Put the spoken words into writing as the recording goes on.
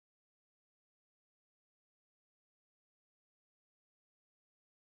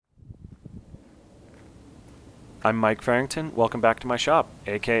I'm Mike Farrington. Welcome back to my shop,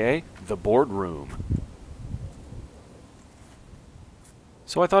 aka the Boardroom.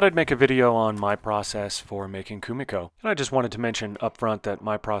 So I thought I'd make a video on my process for making Kumiko. And I just wanted to mention up front that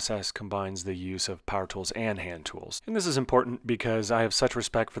my process combines the use of power tools and hand tools. And this is important because I have such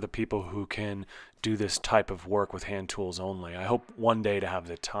respect for the people who can do this type of work with hand tools only. I hope one day to have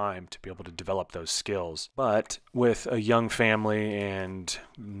the time to be able to develop those skills. But with a young family and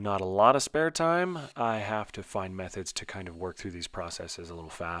not a lot of spare time, I have to find methods to kind of work through these processes a little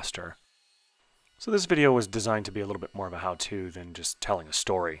faster. So this video was designed to be a little bit more of a how-to than just telling a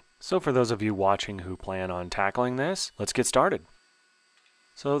story. So for those of you watching who plan on tackling this, let's get started.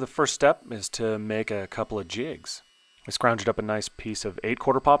 So the first step is to make a couple of jigs. I scrounged up a nice piece of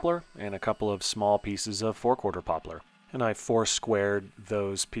 8/4 poplar and a couple of small pieces of 4/4 poplar. And I 4-squared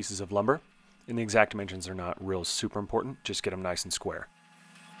those pieces of lumber. And the exact dimensions are not real super important, just get them nice and square.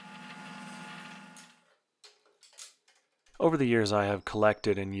 Over the years I have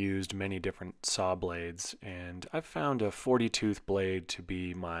collected and used many different saw blades, and I've found a 40-tooth blade to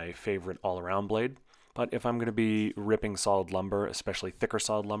be my favorite all-around blade. But if I'm going to be ripping solid lumber, especially thicker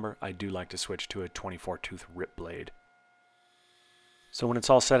solid lumber, I do like to switch to a 24-tooth rip blade. So when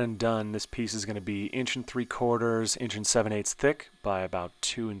it's all said and done, this piece is going to be 1 3/4, 1 7/8 thick by about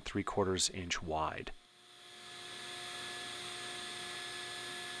 2 3/4 inch wide.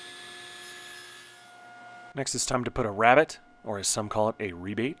 Next it's time to put a rabbet, or as some call it, a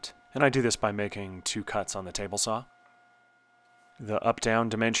rebate. And I do this by making 2 cuts on the table saw. The up-down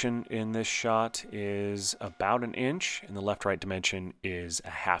dimension in this shot is about 1 inch, and the left-right dimension is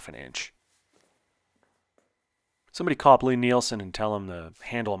 1/2 inch. Somebody call up Lee Nielsen and tell him the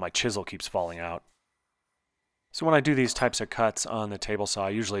handle of my chisel keeps falling out. So when I do these types of cuts on the table saw,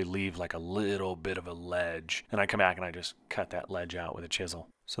 I usually leave like a little bit of a ledge, and I come back and I just cut that ledge out with a chisel.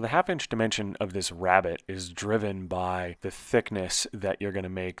 So the 1/2 inch dimension of this rabbet is driven by the thickness that you're going to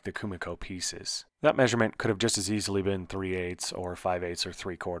make the Kumiko pieces. That measurement could have just as easily been 3/8 or 5/8 or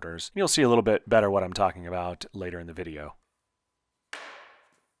 3/4. You'll see a little bit better what I'm talking about later in the video.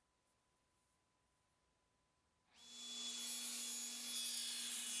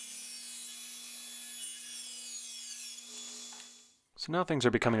 So now things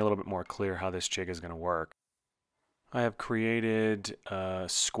are becoming a little bit more clear how this jig is going to work. I have created a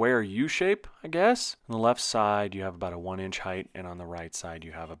square U shape, I guess. On the left side you have about a 1 inch height, and on the right side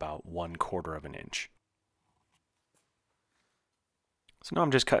you have about 1/4 inch. So now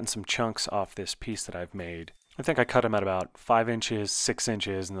I'm just cutting some chunks off this piece that I've made. I think I cut them at about 5 inches, 6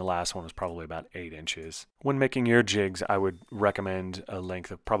 inches, and the last one was probably about 8 inches. When making your jigs, I would recommend a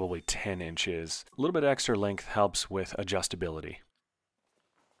length of probably 10 inches. A little bit extra length helps with adjustability.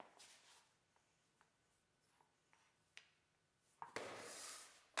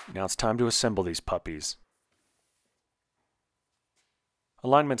 Now it's time to assemble these puppies.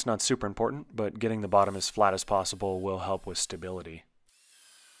 Alignment's not super important, but getting the bottom as flat as possible will help with stability.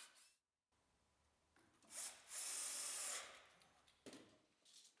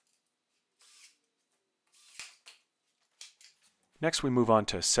 Next we move on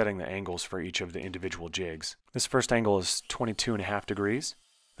to setting the angles for each of the individual jigs. This first angle is 22.5 degrees.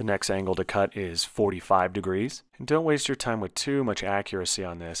 The next angle to cut is 45 degrees. And don't waste your time with too much accuracy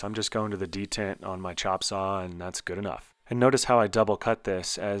on this. I'm just going to the detent on my chop saw, and that's good enough. And notice how I double cut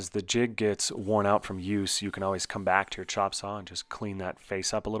this. As the jig gets worn out from use, you can always come back to your chop saw and just clean that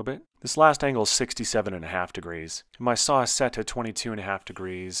face up a little bit. This last angle is 67.5 degrees. My saw is set to 22.5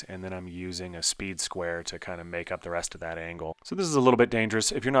 degrees, and then I'm using a speed square to kind of make up the rest of that angle. So this is a little bit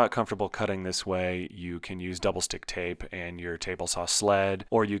dangerous. If you're not comfortable cutting this way, you can use double stick tape and your table saw sled,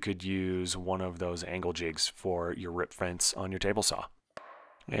 or you could use one of those angle jigs for your rip fence on your table saw.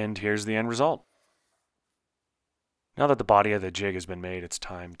 And here's the end result. Now that the body of the jig has been made, it's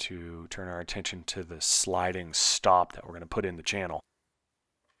time to turn our attention to the sliding stop that we're going to put in the channel.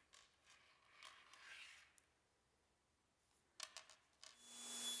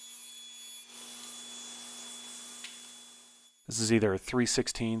 This is either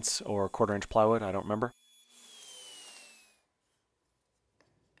 3/16 or 1/4 inch plywood, I don't remember.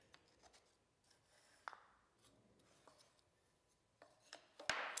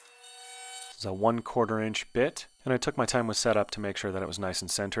 This is a 1/4 inch bit, and I took my time with setup to make sure that it was nice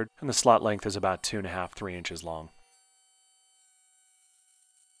and centered, and the slot length is about 2.5 to 3 inches long.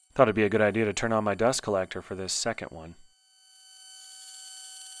 Thought it'd be a good idea to turn on my dust collector for this second one.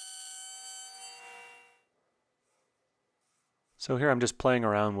 So here I'm just playing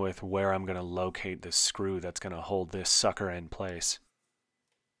around with where I'm going to locate this screw that's going to hold this sucker in place.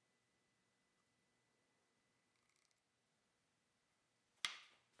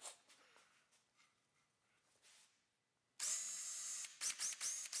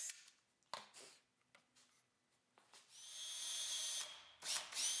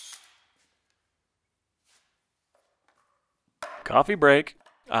 Coffee break.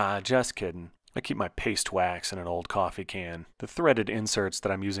 Just kidding. I keep my paste wax in an old coffee can. The threaded inserts that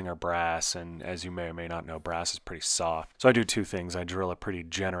I'm using are brass, and as you may or may not know, brass is pretty soft. So I do two things. I drill a pretty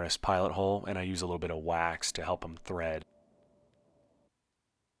generous pilot hole, and I use a little bit of wax to help them thread.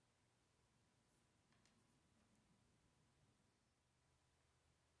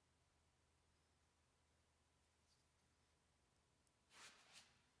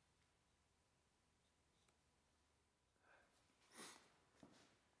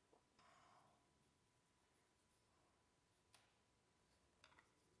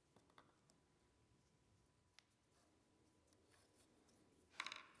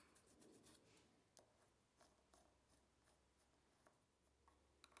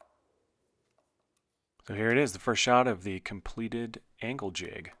 So here it is, the first shot of the completed angle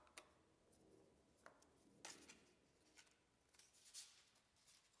jig.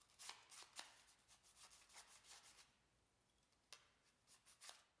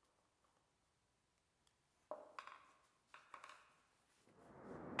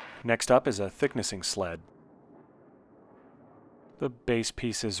 Next up is a thicknessing sled. The base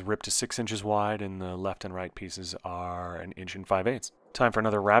piece is ripped to 6 inches wide, and the left and right pieces are 1 inch and 5/8. Time for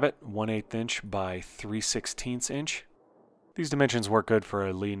another rabbet, 1/8 inch by 3/16 inch. These dimensions work good for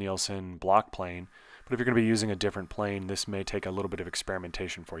a Lie-Nielsen block plane, but if you're going to be using a different plane, this may take a little bit of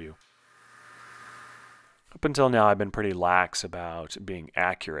experimentation for you. Up until now, I've been pretty lax about being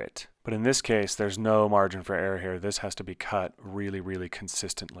accurate, but in this case, there's no margin for error here. This has to be cut really, really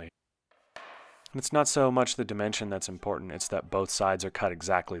consistently. And it's not so much the dimension that's important, it's that both sides are cut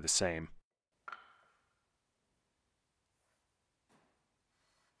exactly the same.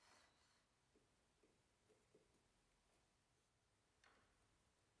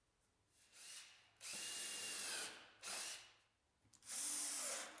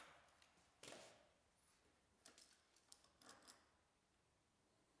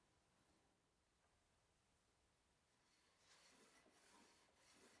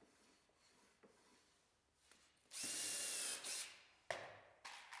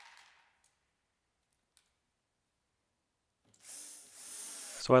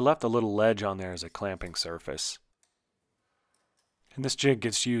 So I left a little ledge on there as a clamping surface. And this jig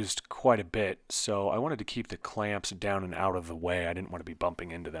gets used quite a bit, so I wanted to keep the clamps down and out of the way. I didn't want to be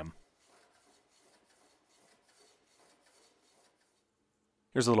bumping into them.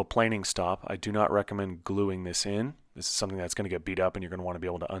 Here's a little planing stop. I do not recommend gluing this in. This is something that's going to get beat up and you're going to want to be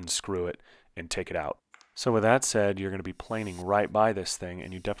able to unscrew it and take it out. So with that said, you're going to be planing right by this thing,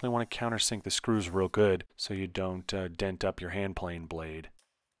 and you definitely want to countersink the screws real good so you don't dent up your hand plane blade.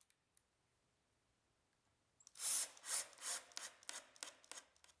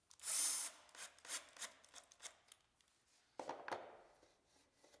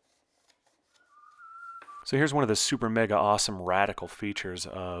 So here's one of the super mega awesome radical features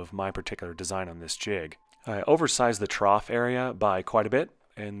of my particular design on this jig. I oversized the trough area by quite a bit,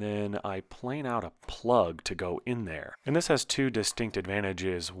 and then I plane out a plug to go in there. And this has two distinct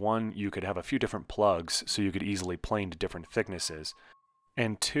advantages. One, you could have a few different plugs so you could easily plane to different thicknesses.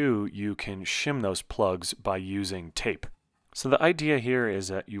 And two, you can shim those plugs by using tape. So the idea here is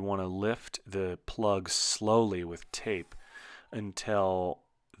that you want to lift the plug slowly with tape until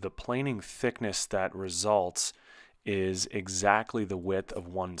the planing thickness that results is exactly the width of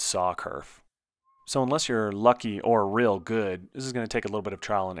one saw kerf. So unless you're lucky or real good, this is going to take a little bit of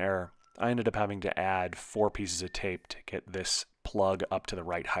trial and error. I ended up having to add 4 pieces of tape to get this plug up to the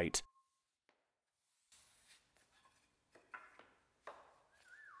right height.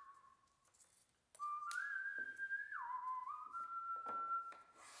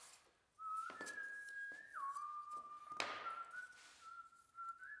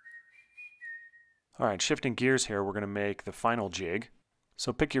 Alright, shifting gears here, we're going to make the final jig.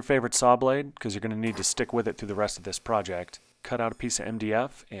 So pick your favorite saw blade, because you're going to need to stick with it through the rest of this project. Cut out a piece of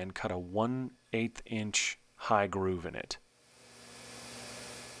MDF and cut a 1/8 inch high groove in it.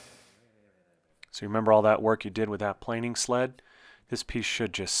 So you remember all that work you did with that planing sled? This piece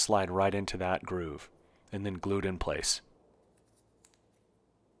should just slide right into that groove and then glued in place.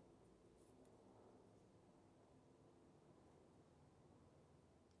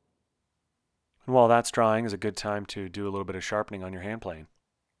 And while that's drying is a good time to do a little bit of sharpening on your hand plane.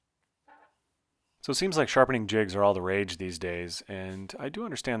 So it seems like sharpening jigs are all the rage these days, and I do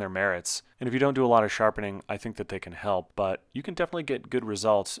understand their merits. And if you don't do a lot of sharpening, I think that they can help, but you can definitely get good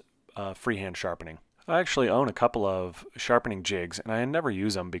results freehand sharpening. I actually own a couple of sharpening jigs, and I never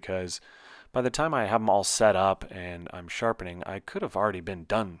use them because by the time I have them all set up and I'm sharpening, I could have already been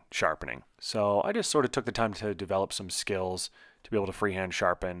done sharpening. So I just sort of took the time to develop some skills to be able to freehand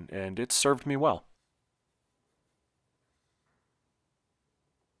sharpen, and it's served me well.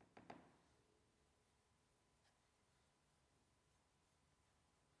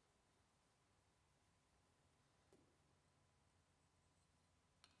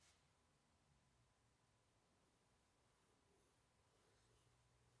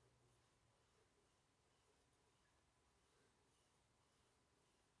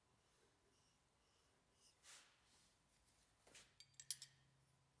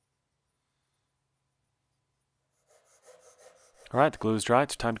 Alright, the glue is dry.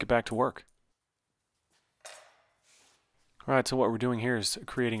 It's time to get back to work. Alright, so what we're doing here is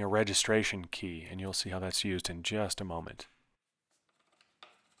creating a registration key, and you'll see how that's used in just a moment.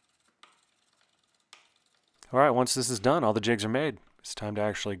 Alright, once this is done, all the jigs are made. It's time to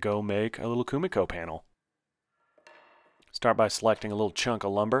actually go make a little Kumiko panel. Start by selecting a little chunk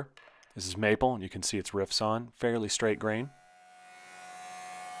of lumber. This is maple, and you can see its riffs on, fairly straight grain.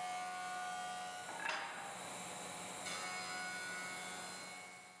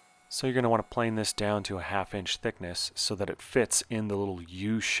 So you're going to want to plane this down to a 1/2 inch thickness so that it fits in the little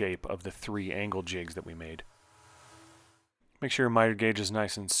U shape of the 3 angle jigs that we made. Make sure your miter gauge is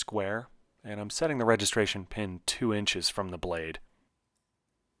nice and square, and I'm setting the registration pin 2 inches from the blade.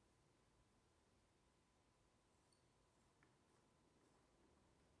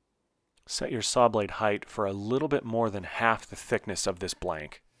 Set your saw blade height for a little bit more than half the thickness of this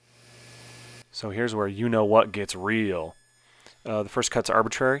blank. So here's where you know what gets real. The first cut's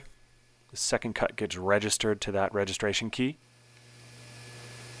arbitrary. The second cut gets registered to that registration key.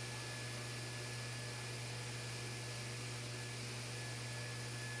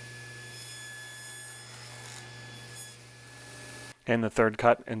 And the third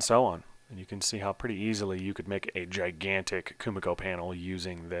cut, and so on. And you can see how pretty easily you could make a gigantic Kumiko panel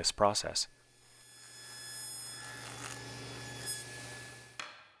using this process.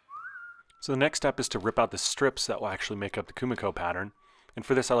 So the next step is to rip out the strips that will actually make up the Kumiko pattern. And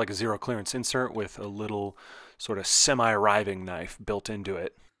for this I like a 0 clearance insert with a little sort of semi-riving knife built into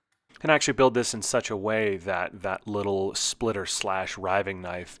it. And I actually build this in such a way that that little splitter / riving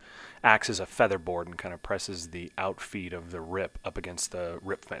knife acts as a feather board and kind of presses the outfeed of the rip up against the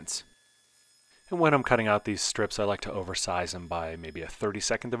rip fence. And when I'm cutting out these strips, I like to oversize them by maybe a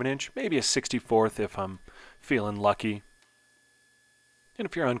 32nd of an inch, maybe a 64th if I'm feeling lucky. And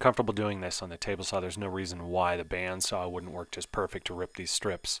if you're uncomfortable doing this on the table saw, there's no reason why the bandsaw wouldn't work just perfect to rip these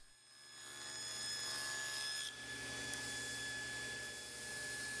strips.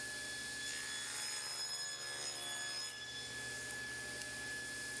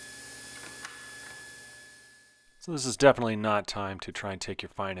 So this is definitely not time to try and take your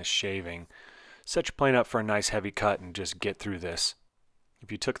finest shaving. Set your plane up for a nice heavy cut and just get through this.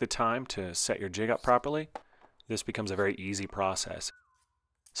 If you took the time to set your jig up properly, this becomes a very easy process.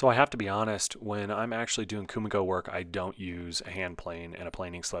 So I have to be honest, when I'm actually doing Kumiko work, I don't use a hand plane and a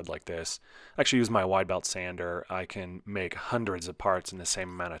planing sled like this. I actually use my wide belt sander. I can make hundreds of parts in the same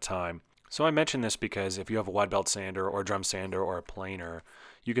amount of time. So I mention this because if you have a wide belt sander or a drum sander or a planer,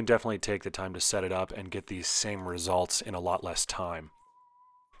 you can definitely take the time to set it up and get these same results in a lot less time.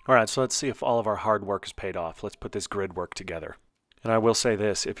 Alright, so let's see if all of our hard work is paid off. Let's put this grid work together. And I will say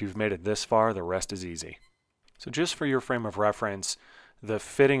this, if you've made it this far, the rest is easy. So just for your frame of reference, the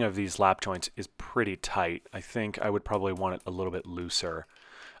fitting of these lap joints is pretty tight. I think I would probably want it a little bit looser.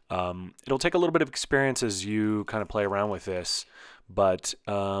 It'll take a little bit of experience as you kind of play around with this, but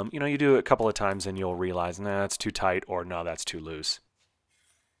you know, you do it a couple of times and you'll realize, nah, that's too tight, or no, that's too loose.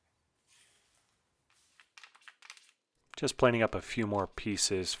 Just planing up a few more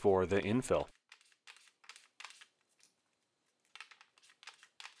pieces for the infill.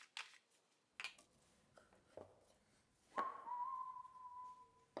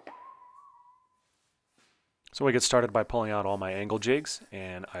 So I get started by pulling out all my angle jigs,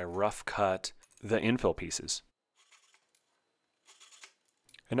 and I rough cut the infill pieces.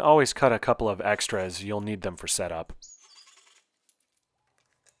 And always cut a couple of extras, you'll need them for setup.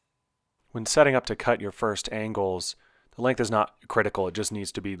 When setting up to cut your first angles, the length is not critical, it just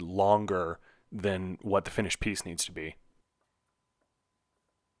needs to be longer than what the finished piece needs to be.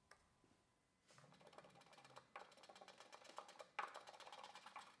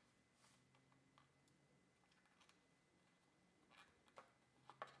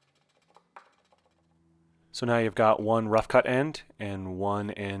 So now you've got one rough cut end and one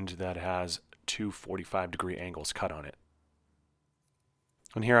end that has two 45-degree angles cut on it.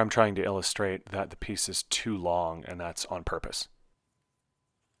 And here I'm trying to illustrate that the piece is too long, and that's on purpose.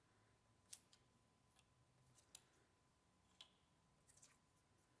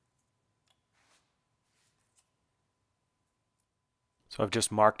 So I've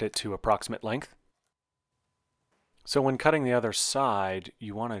just marked it to approximate length. So when cutting the other side,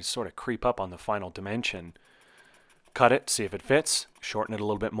 you want to sort of creep up on the final dimension. Cut it, see if it fits, shorten it a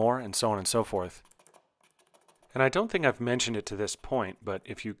little bit more, and so on and so forth. And I don't think I've mentioned it to this point, but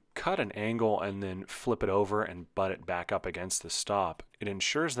if you cut an angle and then flip it over and butt it back up against the stop, it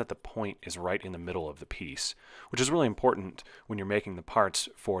ensures that the point is right in the middle of the piece, which is really important when you're making the parts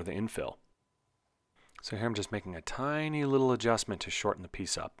for the infill. So here I'm just making a tiny little adjustment to shorten the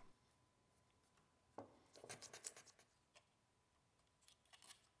piece up.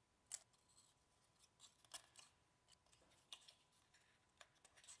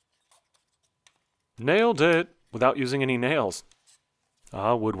 Nailed it! Without using any nails.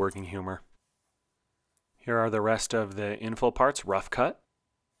 Ah, woodworking humor. Here are the rest of the infill parts, rough cut.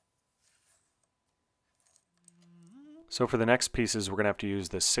 So for the next pieces, we're going to have to use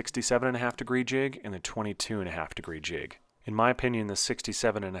the 67.5 degree jig and the 22.5 degree jig. In my opinion, the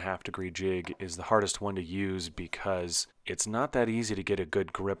 67.5 degree jig is the hardest one to use because it's not that easy to get a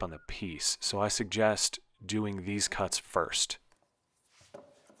good grip on the piece. So I suggest doing these cuts first.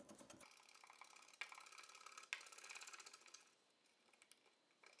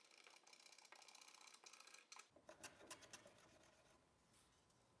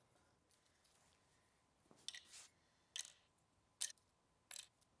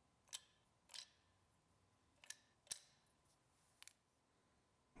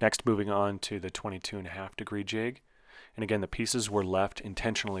 Next, moving on to the 22.5 degree jig. And again, the pieces were left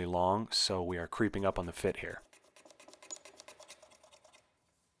intentionally long, so we are creeping up on the fit here.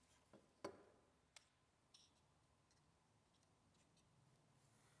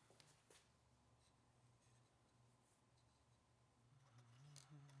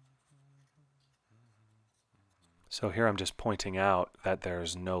 So here I'm just pointing out that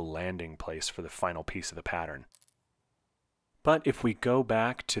there's no landing place for the final piece of the pattern. But if we go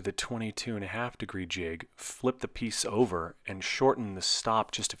back to the 22.5 degree jig, flip the piece over, and shorten the stop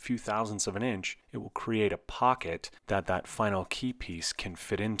just a few thousandths of an inch, it will create a pocket that that final key piece can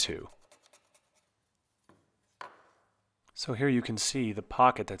fit into. So here you can see the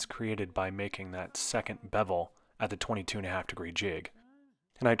pocket that's created by making that second bevel at the 22.5 degree jig.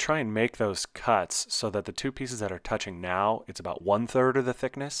 And I try and make those cuts so that the two pieces that are touching now, it's about 1/3 of the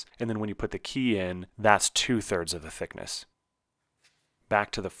thickness, and then when you put the key in, that's 2/3 of the thickness.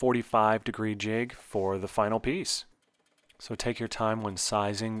 Back to the 45 degree jig for the final piece. So take your time when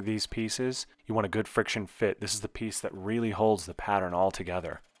sizing these pieces. You want a good friction fit. This is the piece that really holds the pattern all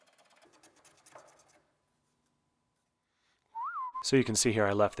together. So you can see here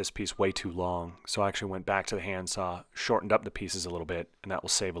I left this piece way too long, so I actually went back to the handsaw, shortened up the pieces a little bit, and that will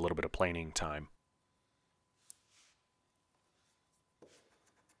save a little bit of planing time.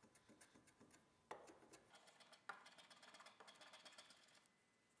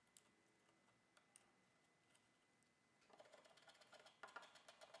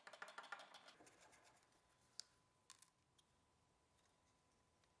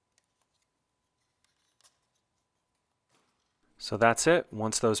 So that's it.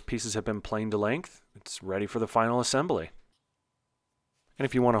 Once those pieces have been planed to length, it's ready for the final assembly. And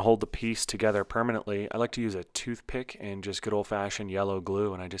if you want to hold the piece together permanently, I like to use a toothpick and just good old-fashioned yellow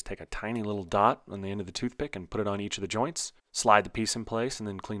glue, and I just take a tiny little dot on the end of the toothpick and put it on each of the joints, slide the piece in place, and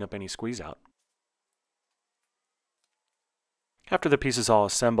then clean up any squeeze out. After the piece is all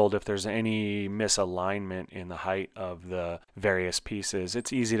assembled, if there's any misalignment in the height of the various pieces,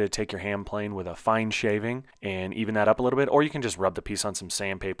 it's easy to take your hand plane with a fine shaving and even that up a little bit, or you can just rub the piece on some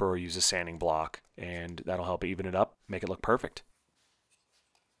sandpaper or use a sanding block, and that'll help even it up, make it look perfect.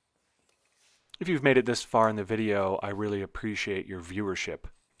 If you've made it this far in the video, I really appreciate your viewership.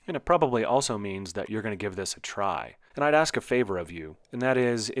 And it probably also means that you're going to give this a try. And I'd ask a favor of you, and that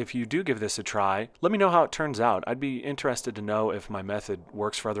is, if you do give this a try, let me know how it turns out. I'd be interested to know if my method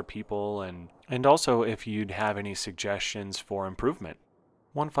works for other people, and also if you'd have any suggestions for improvement.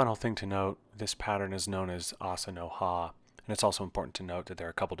 One final thing to note, this pattern is known as Asa No Ha, and it's also important to note that there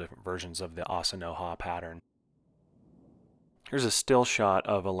are a couple different versions of the Asa No Ha pattern. Here's a still shot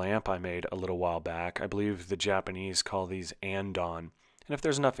of a lamp I made a little while back. I believe the Japanese call these andon. And if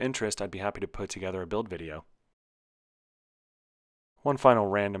there's enough interest, I'd be happy to put together a build video. One final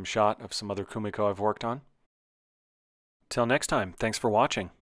random shot of some other Kumiko I've worked on. Till next time, thanks for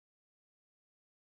watching.